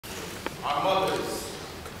Our mothers,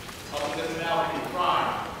 helping them now in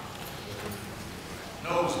crime.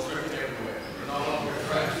 Nose dripped everywhere, and all over your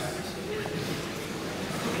dress.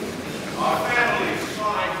 Our families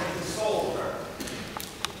trying to console her.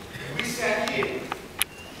 We sat here,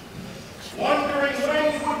 wondering when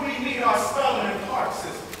would we meet our Spelman and Clark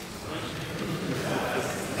sisters.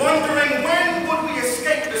 Wondering when would we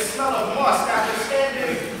escape the smell of musk after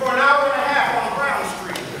standing for an hour and a half on Brown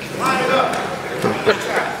Street, lined up.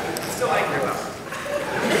 Still angry about it.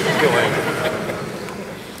 Still angry.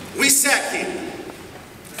 We sat here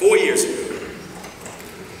 4 years ago,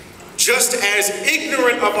 just as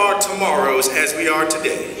ignorant of our tomorrows as we are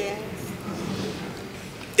today.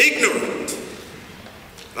 Ignorant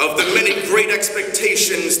of the many great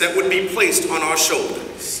expectations that would be placed on our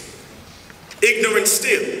shoulders. Ignorant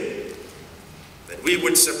still that we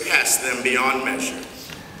would surpass them beyond measure.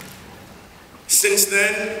 Since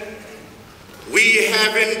then, we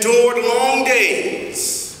have endured long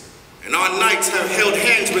days, and our nights have held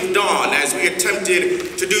hands with dawn as we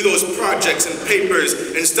attempted to do those projects and papers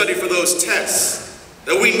and study for those tests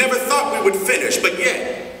that we never thought we would finish, but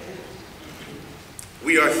yet,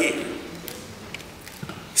 we are here.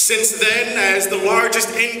 Since then, as the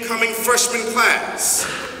largest incoming freshman class,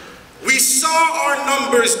 we saw our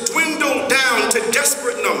numbers dwindle down to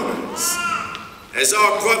desperate numbers as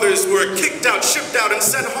our brothers were kicked out, shipped out, and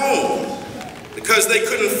sent home because they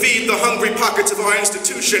couldn't feed the hungry pockets of our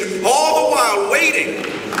institution, all the while waiting.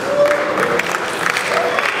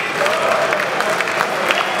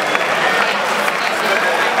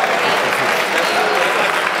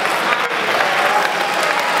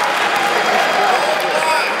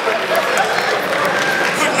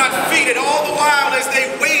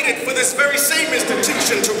 For this very same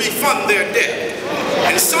institution to refund their debt.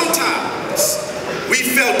 And sometimes we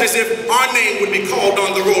felt as if our name would be called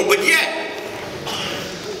on the roll, but yet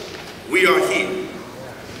we are here.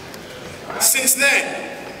 Since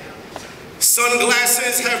then,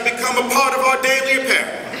 sunglasses have become a part of our daily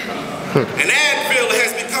apparel. And Advil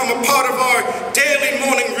has become a part of our daily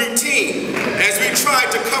morning routine as we try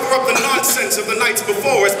to cover up the nonsense of the nights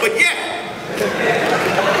before us, but yet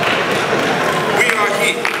we are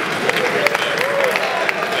here.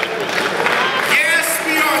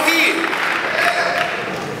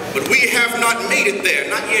 But we have not made it there,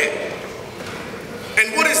 not yet.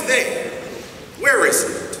 And what is there? Where is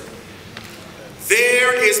it?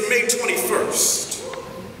 There is May 21st.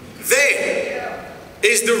 There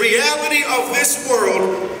is the reality of this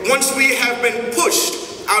world once we have been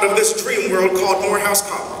pushed out of this dream world called Morehouse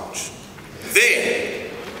College. There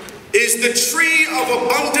is the tree of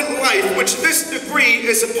abundant life which this degree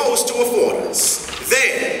is supposed to afford us.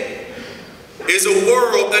 There is a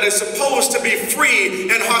world that is supposed to be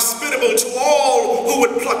free and hospitable to all who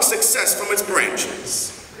would pluck success from its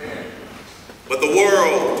branches. But the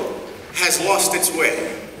world has lost its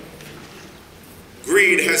way.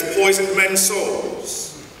 Greed has poisoned men's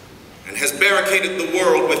souls and has barricaded the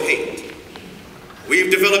world with hate.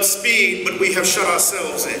 We've developed speed, but we have shut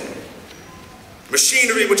ourselves in.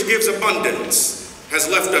 Machinery which gives abundance has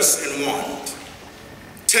left us in want.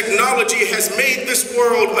 Technology has made this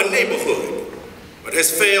world a neighborhood, but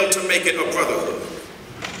has failed to make it a brotherhood.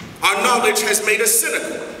 Our knowledge has made us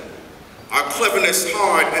cynical, our cleverness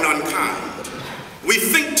hard and unkind. We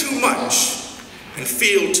think too much and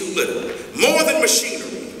feel too little. More than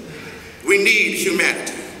machinery, we need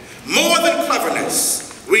humanity. More than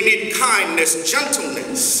cleverness, we need kindness,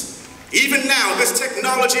 gentleness. Even now, this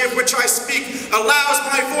technology of which I speak allows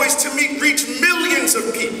my voice to reach millions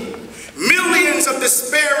of people. Millions of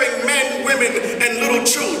despairing men, women, and little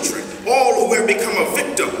children, all who have become a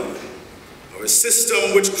victim of a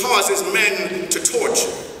system which causes men to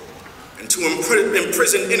torture and to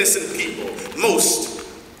imprison innocent people, most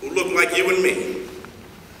who look like you and me.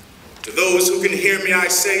 To those who can hear me, I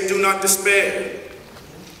say, do not despair.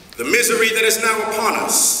 The misery that is now upon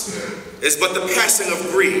us is but the passing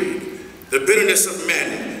of greed, the bitterness of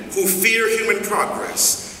men who fear human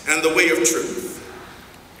progress and the way of truth.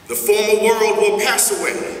 The former world will pass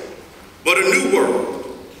away, but a new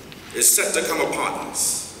world is set to come upon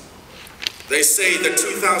us. They say that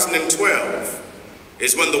 2012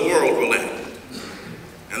 is when the world will end.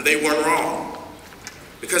 And they weren't wrong,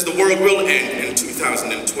 because the world will end in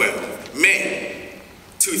 2012. May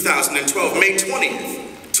 2012, May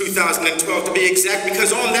 20th, 2012 to be exact,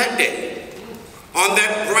 because on that day, on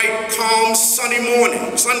that bright, calm, sunny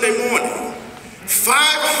morning, Sunday morning,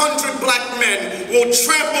 500 black men will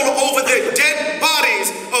trample over the dead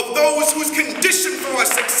bodies of those whose condition for our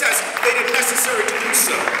success made it necessary to do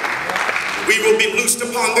so. We will be loosed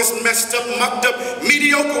upon this messed up, mucked up,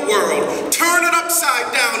 mediocre world, turn it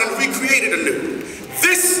upside down and recreate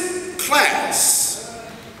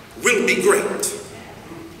will be great.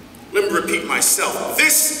 Let me repeat myself.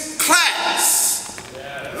 This class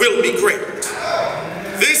will be great.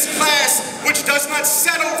 This class, which does not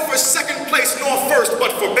settle for second place nor first,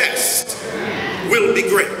 but for best, will be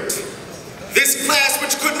great. This class,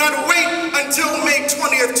 which could not wait until May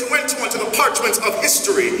 20th to enter onto the parchments of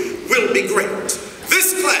history, will be great.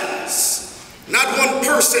 This class, not one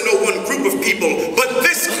person or one group of people, but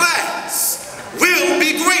this class will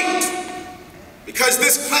be great. Because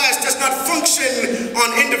this class does not function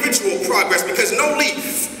on individual progress, because no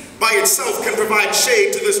leaf by itself can provide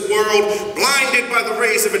shade to this world, blinded by the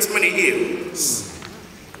rays of its many ills.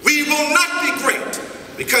 We will not be great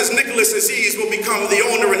because Nicholas Aziz will become the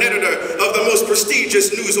owner and editor of the most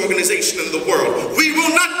prestigious news organization in the world. We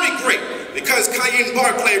will not be great because Kayeen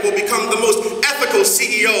Barclay will become the most ethical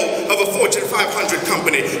CEO of a Fortune 500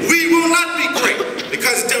 company. We will not be great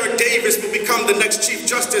because Derek Davis will become the next Chief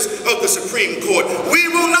Justice of the Supreme Court. We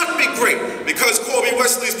will not be great because Corby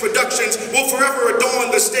Wesley's productions will forever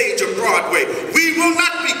adorn the stage of Broadway. We will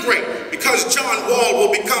not be great because John Wall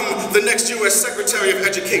will become the next U.S. Secretary of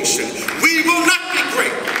Education. We will not be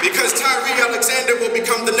great because Tyree Alexander will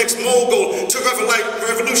become the next mogul to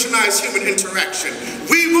revolutionize human interaction.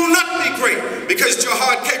 We will not be great because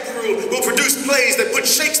Jahad Kaperul will produce plays that put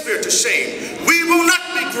Shakespeare to shame. We will not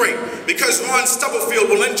be great because Ron Stubblefield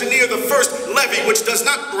will engineer the first levee which does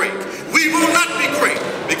not break. We will not be great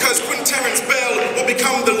because Quinterrence Bell will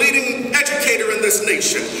become the leading educator in this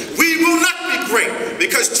nation. We will not be great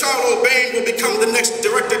because Charles O'Bain will become the next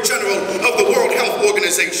Director General of the World Health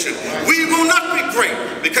Organization. We will not be great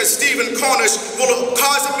because Stephen Cornish will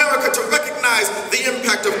cause America to recognize the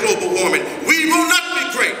impact of global warming. We will not be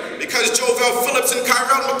great because Jovel Phillips and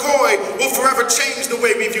Kyrell McCoy will forever change the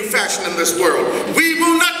way we view fashion in this world. We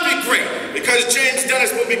will not be great because James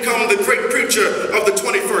Dennis will become the great preacher of the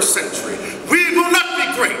 21st century. We will not be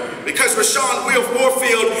great because Rashawn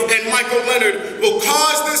Warfield and Michael Leonard will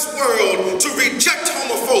cause this world to reject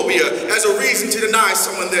homophobia as a reason to deny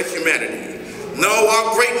someone their humanity. No,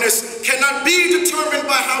 our greatness cannot be determined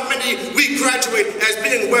by how many we graduate as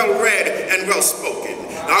being well-read and well-spoken.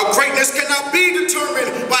 Our greatness cannot be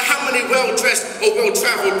determined by how many well-dressed or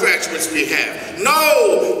well-traveled graduates we have.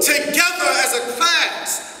 No, together as a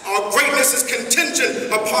class, our greatness is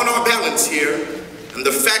contingent upon our balance here and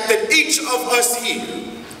the fact that each of us here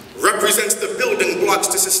represents the building blocks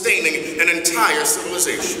to sustaining an entire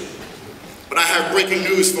civilization. But I have breaking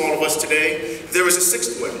news for all of us today. There is a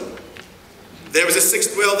sixth well. There is a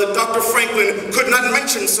sixth well that Dr. Franklin could not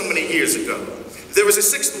mention so many years ago. There is a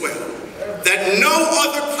sixth well that no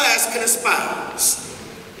other class can espouse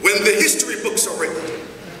when the history books are written.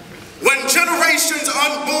 When generations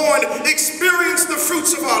unborn experience the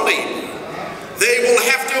fruits of our labor, they will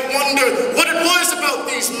have to wonder what it was about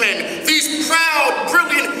these men, these proud,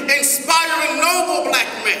 brilliant, inspiring, noble black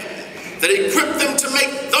men, that equipped them to make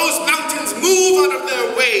those mountains move out of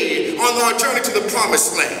their way on our journey to the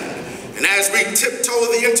promised land. And as we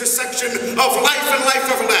tiptoe the intersection of life and life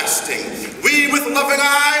everlasting, we with loving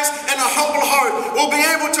eyes and a humble heart will be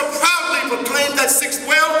able to proudly proclaim that sixth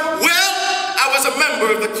well, I was a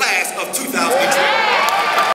member of the class of 2020.